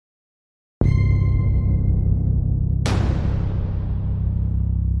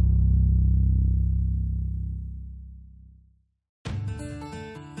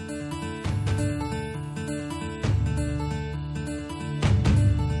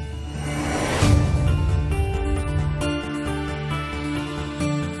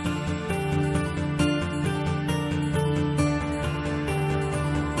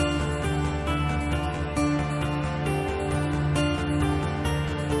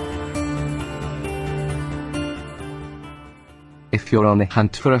if you're on a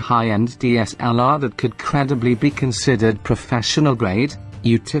hunt for a high-end DSLR that could credibly be considered professional grade,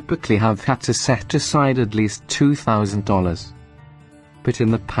 you typically have had to set aside at least $2,000. But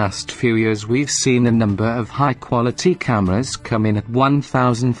in the past few years we've seen a number of high-quality cameras come in at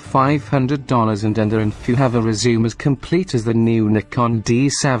 $1,500 and under, and few have a resume as complete as the new Nikon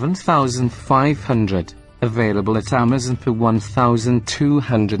D7500, available at Amazon for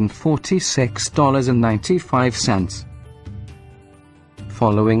 $1,246.95.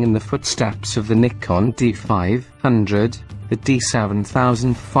 Following in the footsteps of the Nikon D500, the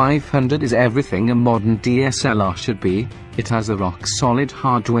D7500 is everything a modern DSLR should be. It has the rock-solid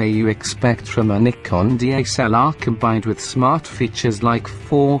hardware you expect from a Nikon DSLR, combined with smart features like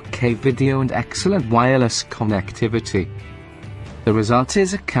 4K video and excellent wireless connectivity. The result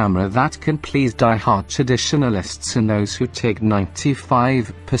is a camera that can please die-hard traditionalists and those who take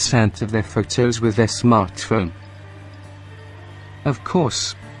 95% of their photos with their smartphone. Of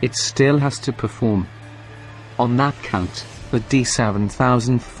course, it still has to perform. On that count, the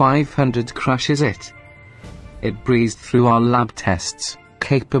D7500 crushes it. It breezed through our lab tests,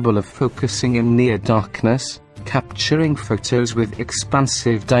 capable of focusing in near darkness, capturing photos with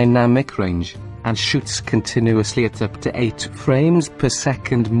expansive dynamic range, and shoots continuously at up to 8 frames per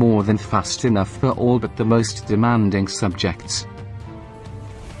second, more than fast enough for all but the most demanding subjects.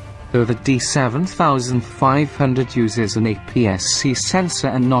 Though the D7500 uses an APS-C sensor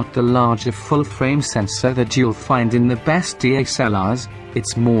and not the larger full-frame sensor that you'll find in the best DSLRs,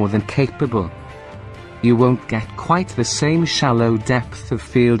 it's more than capable. You won't get quite the same shallow depth of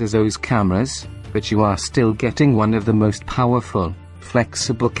field as those cameras, but you are still getting one of the most powerful,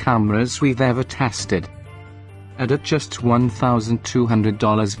 flexible cameras we've ever tested. And at just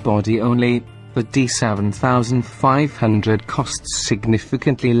 $1,200 body only, the D7500 costs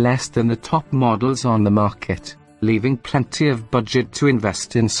significantly less than the top models on the market, leaving plenty of budget to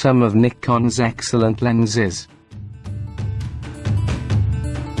invest in some of Nikon's excellent lenses.